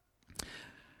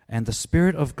 And the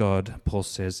Spirit of God, Paul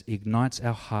says, ignites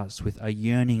our hearts with a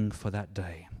yearning for that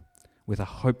day, with a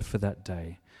hope for that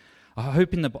day.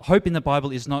 Hope in the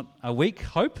Bible is not a weak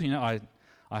hope. I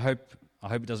hope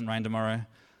it doesn't rain tomorrow.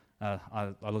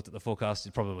 I looked at the forecast;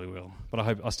 it probably will, but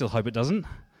I still hope it doesn't.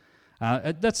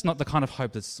 That's not the kind of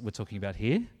hope that we're talking about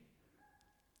here.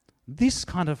 This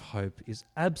kind of hope is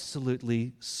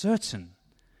absolutely certain.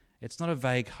 It's not a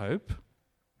vague hope.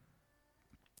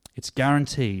 It's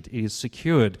guaranteed. It is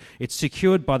secured. It's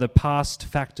secured by the past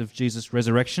fact of Jesus'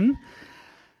 resurrection,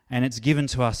 and it's given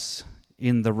to us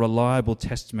in the reliable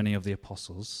testimony of the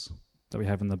apostles that we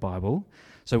have in the Bible.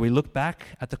 So we look back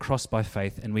at the cross by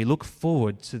faith, and we look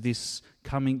forward to this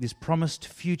promised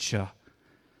future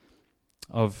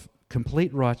of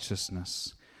complete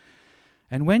righteousness.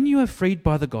 And when you are freed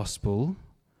by the gospel,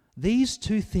 these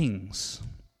two things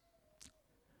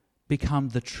become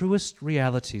the truest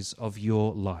realities of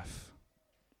your life.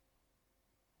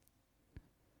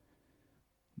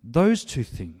 Those two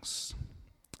things.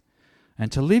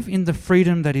 And to live in the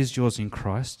freedom that is yours in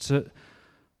Christ, to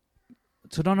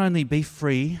not only be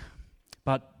free,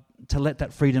 but to let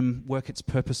that freedom work its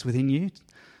purpose within you.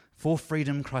 For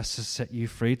freedom, Christ has set you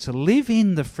free. To live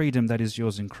in the freedom that is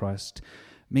yours in Christ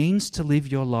means to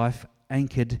live your life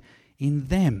anchored in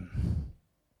them,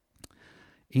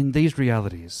 in these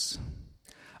realities.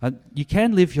 You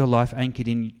can live your life anchored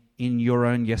in your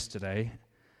own yesterday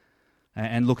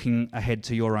and looking ahead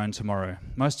to your own tomorrow.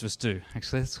 Most of us do.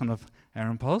 Actually, that's kind of our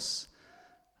impulse.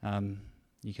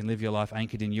 You can live your life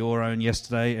anchored in your own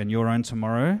yesterday and your own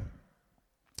tomorrow.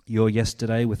 Your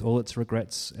yesterday with all its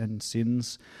regrets and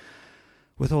sins,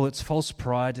 with all its false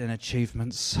pride and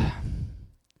achievements,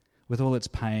 with all its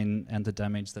pain and the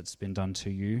damage that's been done to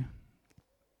you.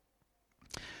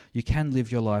 You can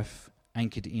live your life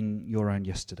anchored in your own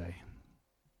yesterday.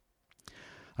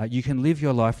 You can live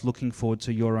your life looking forward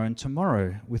to your own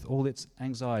tomorrow with all its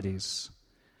anxieties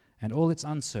and all its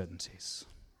uncertainties,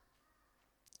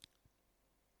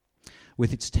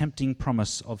 with its tempting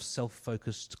promise of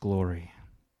self-focused glory.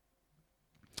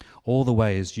 All the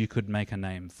ways you could make a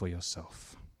name for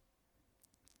yourself.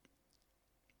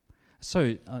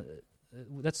 So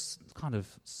that's kind of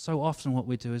so often what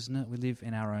we do, isn't it? We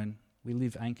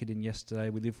live anchored in yesterday,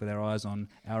 we live with our eyes on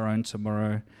our own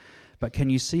tomorrow. But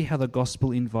can you see how the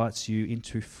gospel invites you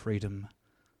into freedom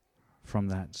from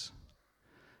that?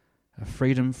 A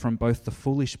freedom from both the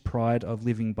foolish pride of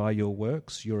living by your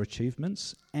works, your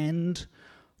achievements, and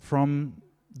from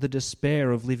the despair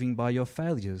of living by your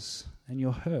failures and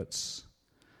your hurts.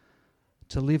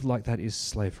 To live like that is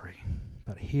slavery.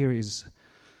 But here is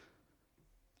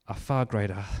a far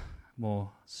greater, more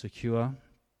secure,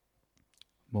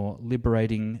 more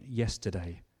liberating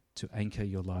yesterday to anchor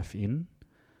your life in.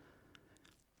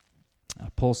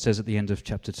 Paul says at the end of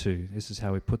chapter 2, this is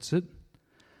how he puts it: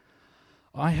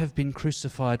 I have been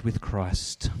crucified with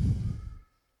Christ,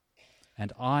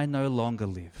 and I no longer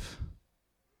live,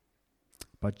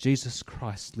 but Jesus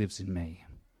Christ lives in me.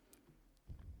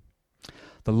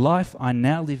 The life I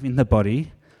now live in the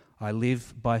body, I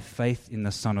live by faith in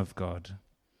the Son of God,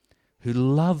 who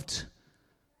loved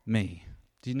me.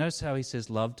 Do you notice how he says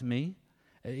loved me?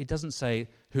 It doesn't say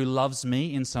who loves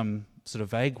me in some sort of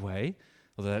vague way,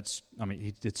 Although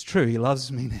it's true, he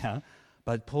loves me now,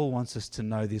 but Paul wants us to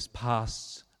know this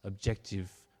past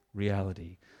objective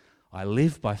reality. I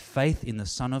live by faith in the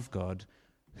Son of God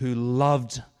who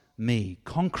loved me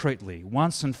concretely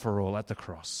once and for all at the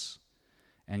cross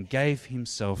and gave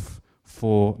himself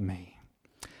for me.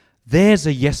 There's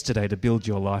a yesterday to build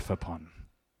your life upon.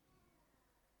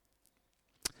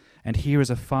 And here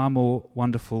is a far more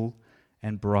wonderful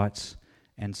and bright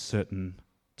and certain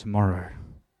tomorrow.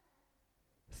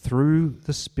 Through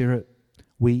the Spirit,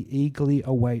 we eagerly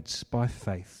await by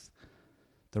faith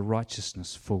the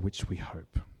righteousness for which we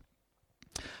hope.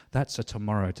 That's a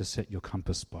tomorrow to set your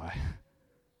compass by.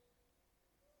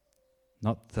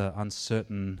 Not the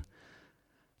uncertain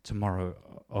tomorrow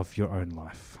of your own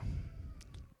life.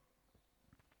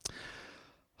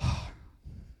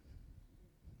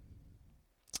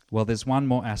 Well, there's one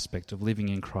more aspect of living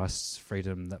in Christ's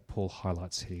freedom that Paul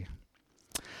highlights here.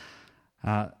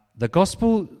 The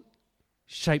gospel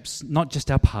shapes not just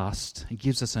our past, it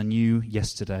gives us a new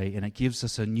yesterday and it gives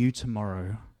us a new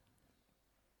tomorrow.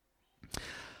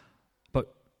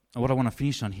 But what I want to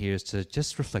finish on here is to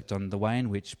just reflect on the way in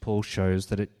which Paul shows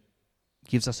that it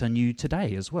gives us a new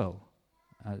today as well.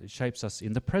 It shapes us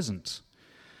in the present.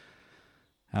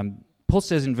 Paul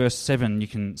says in verse 7, you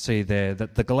can see there,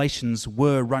 that the Galatians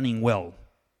were running well.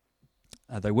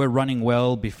 They were running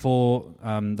well before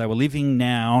they were living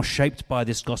now, shaped by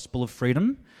this gospel of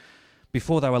freedom,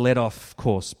 before they were led off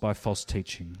course by false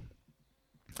teaching.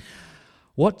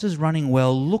 What does running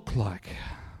well look like?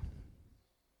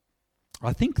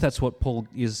 I think that's what Paul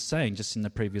is saying just in the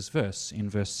previous verse, in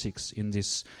verse 6, in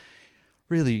this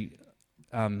really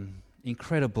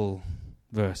incredible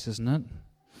verse, isn't it?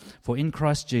 For in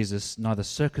Christ Jesus, neither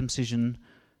circumcision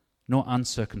nor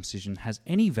uncircumcision has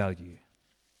any value.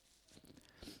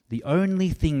 The only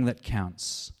thing that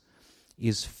counts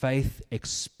is faith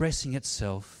expressing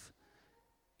itself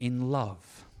in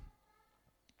love.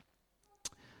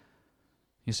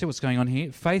 You see what's going on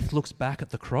here? Faith looks back at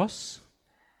the cross.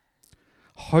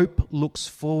 Hope looks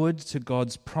forward to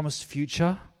God's promised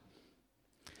future.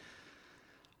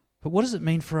 But what does it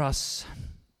mean for us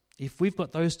if we've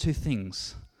got those two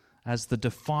things as the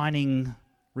defining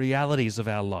realities of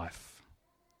our life?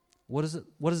 What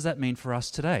does that mean for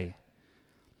us today?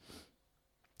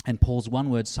 And Paul's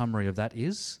one-word summary of that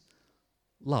is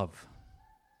love.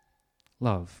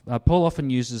 Love. Paul often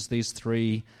uses these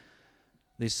three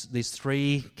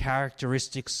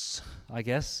characteristics, I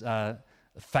guess,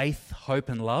 faith, hope,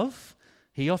 and love.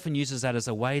 He often uses that as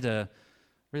a way to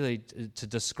really to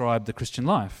describe the Christian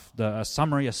life, a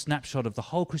summary, a snapshot of the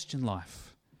whole Christian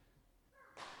life.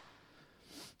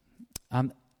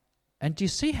 And do you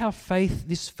see how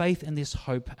this faith and this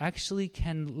hope actually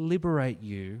can liberate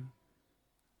you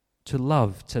to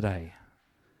love today?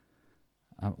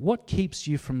 What keeps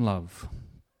you from love?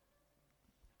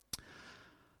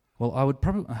 Well, I would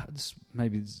probably, this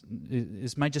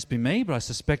may just be me, but I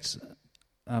suspect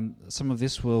some of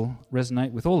this will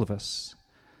resonate with all of us.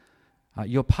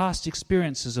 Your past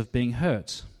experiences of being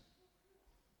hurt.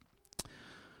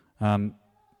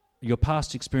 Your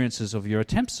past experiences of your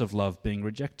attempts of love being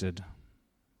rejected.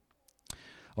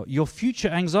 Or your future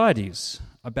anxieties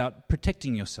about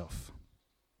protecting yourself.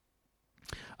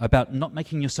 About not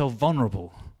making yourself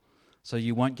vulnerable so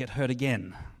you won't get hurt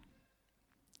again.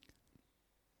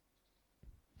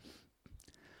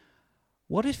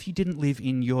 What if you didn't live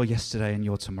in your yesterday and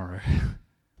your tomorrow?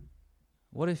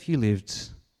 What if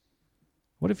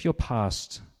your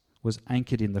past was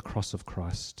anchored in the cross of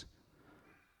Christ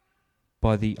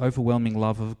by the overwhelming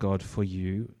love of God for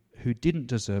you, who didn't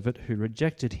deserve it, who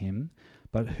rejected him,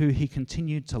 but who he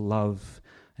continued to love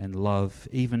and love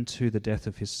even to the death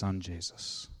of his Son,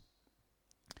 Jesus?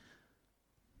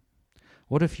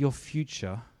 What if your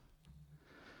future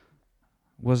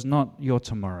was not your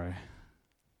tomorrow?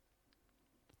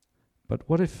 But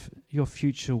what if your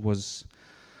future was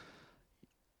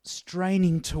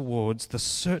straining towards the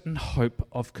certain hope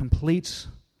of complete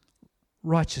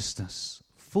righteousness,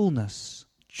 fullness,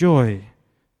 joy,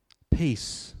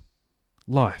 peace,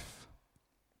 life?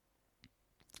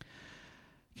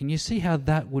 Can you see how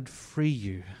that would free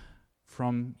you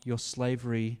from your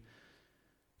slavery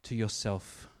to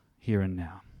yourself here and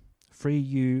now? Free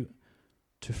you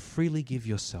to freely give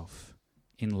yourself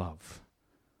in love.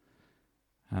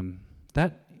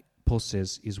 That, Paul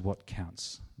says, is what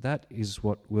counts. That is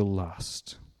what will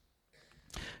last.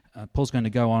 Paul's going to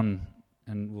go on,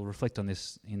 and we'll reflect on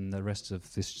this in the rest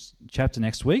of this chapter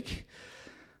next week.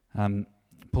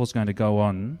 Paul's going to go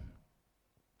on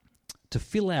to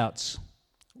fill out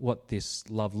what this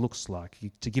love looks like,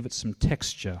 to give it some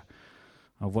texture,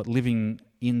 of what living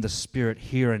in the Spirit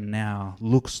here and now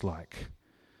looks like.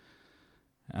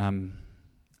 So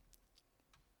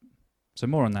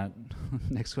more on that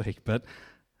next week. But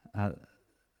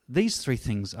these three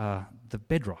things are the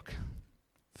bedrock: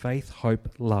 faith, hope,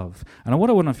 love. And what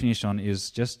I want to finish on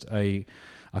is just a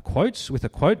quote,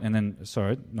 and then,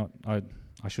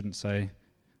 I shouldn't say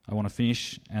I want to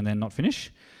finish and then not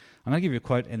finish. I'm going to give you a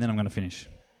quote and then I'm going to finish.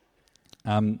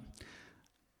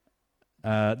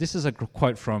 This is a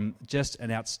quote from just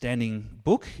an outstanding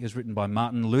book. It was written by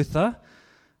Martin Luther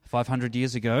 500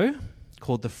 years ago,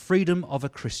 called The Freedom of a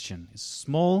Christian. It's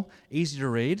small, easy to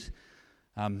read.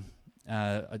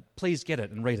 Please get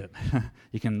it and read it.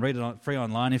 You can read it free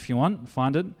online if you want,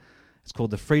 find it. It's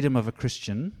called The Freedom of a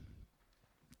Christian.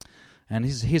 And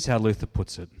here's how Luther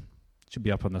puts it. It should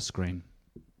be up on the screen.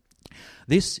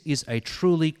 This is a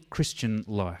truly Christian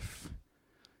life.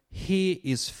 Here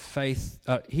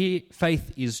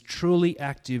faith is truly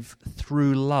active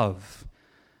through love.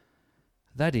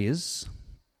 That is,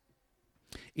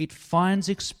 it finds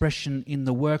expression in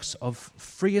the works of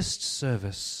freest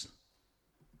service,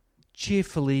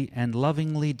 cheerfully and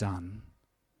lovingly done,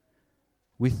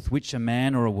 with which a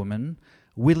man or a woman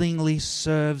willingly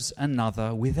serves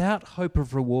another without hope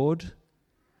of reward,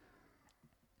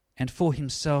 and for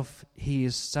himself he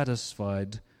is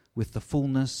satisfied with the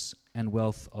fullness and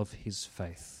wealth of his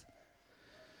faith.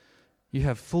 You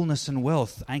have fullness and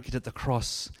wealth anchored at the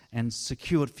cross and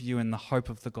secured for you in the hope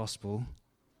of the gospel.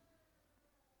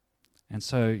 And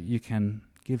so you can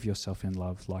give yourself in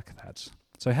love like that.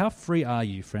 So how free are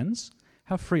you, friends?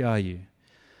 How free are you?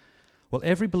 Well,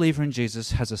 every believer in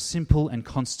Jesus has a simple and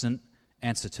constant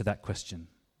answer to that question.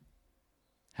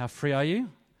 How free are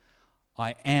you?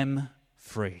 I am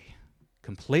free.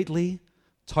 Completely,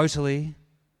 totally,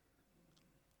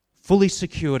 fully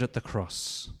secured at the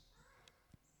cross.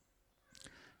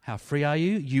 How free are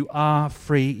you? You are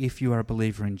free if you are a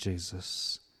believer in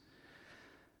Jesus.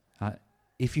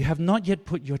 If you have not yet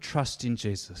put your trust in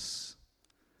Jesus,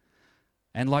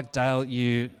 and like Dale,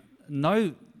 you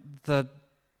know the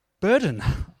burden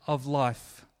of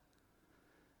life,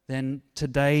 then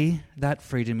today that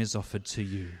freedom is offered to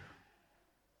you.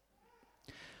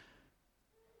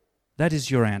 That is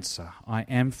your answer. I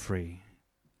am free.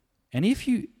 And if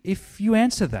you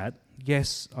answer that,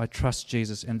 yes, I trust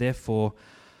Jesus, and therefore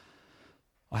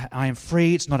I am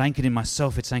free. It's not anchored in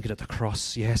myself, it's anchored at the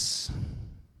cross, yes.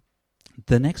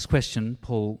 The next question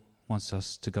Paul wants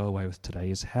us to go away with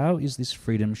today is, how is this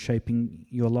freedom shaping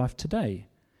your life today?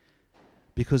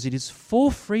 Because it is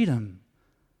for freedom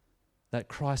that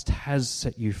Christ has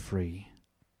set you free.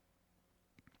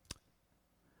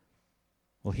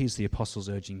 Well, here's the apostles'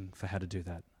 urging for how to do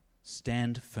that.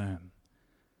 Stand firm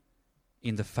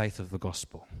in the faith of the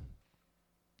gospel.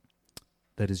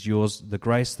 That is yours, the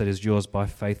grace that is yours by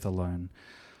faith alone.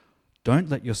 Don't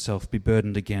let yourself be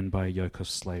burdened again by a yoke of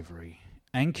slavery.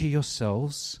 Anchor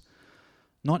yourselves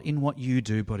not in what you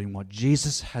do, but in what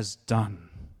Jesus has done.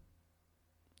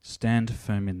 Stand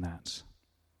firm in that.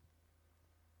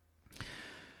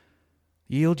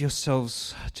 Yield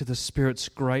yourselves to the Spirit's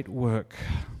great work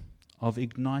of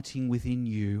igniting within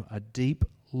you a deep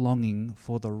longing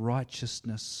for the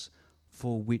righteousness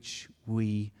for which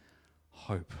we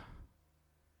hope.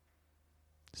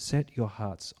 Set your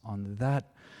hearts on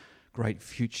that great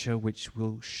future which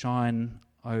will shine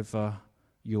over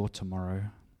your tomorrow.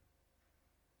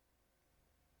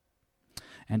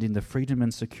 And in the freedom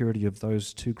and security of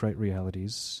those two great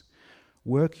realities,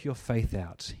 work your faith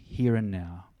out here and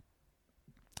now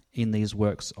in these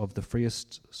works of the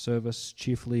freest service,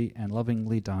 cheerfully and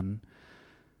lovingly done,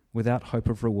 without hope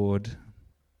of reward,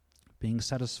 being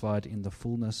satisfied in the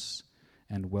fullness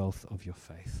and wealth of your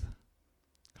faith.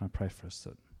 Can I pray for us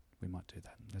that we might do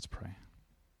that? Let's pray.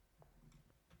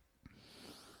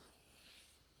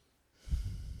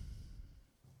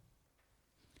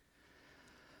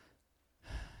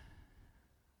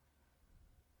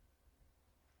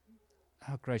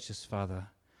 Our gracious Father,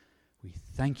 we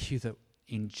thank you that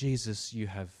in Jesus you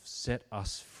have set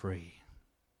us free.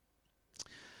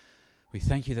 We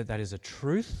thank you that that is a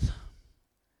truth.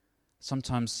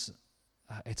 Sometimes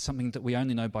it's something that we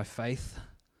only know by faith,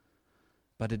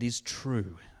 but it is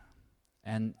true.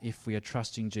 And if we are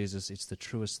trusting Jesus, it's the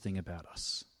truest thing about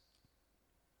us.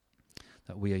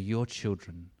 That we are your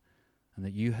children and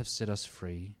that you have set us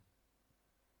free.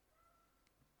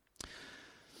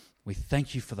 We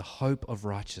thank you for the hope of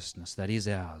righteousness that is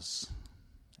ours.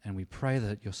 And we pray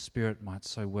that your Spirit might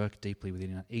so work deeply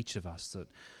within each of us that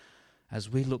as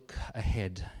we look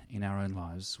ahead in our own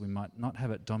lives, we might not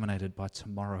have it dominated by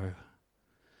tomorrow,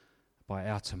 by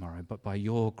our tomorrow, but by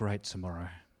your great tomorrow.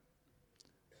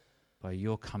 by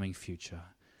your coming future.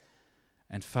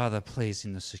 And Father, please,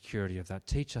 in the security of that,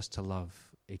 teach us to love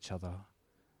each other,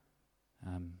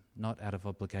 not out of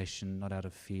obligation, not out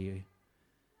of fear.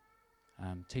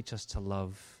 Teach us to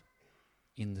love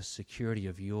in the security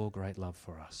of your great love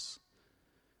for us.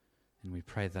 And we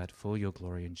pray that for your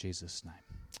glory in Jesus' name.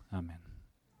 Amen.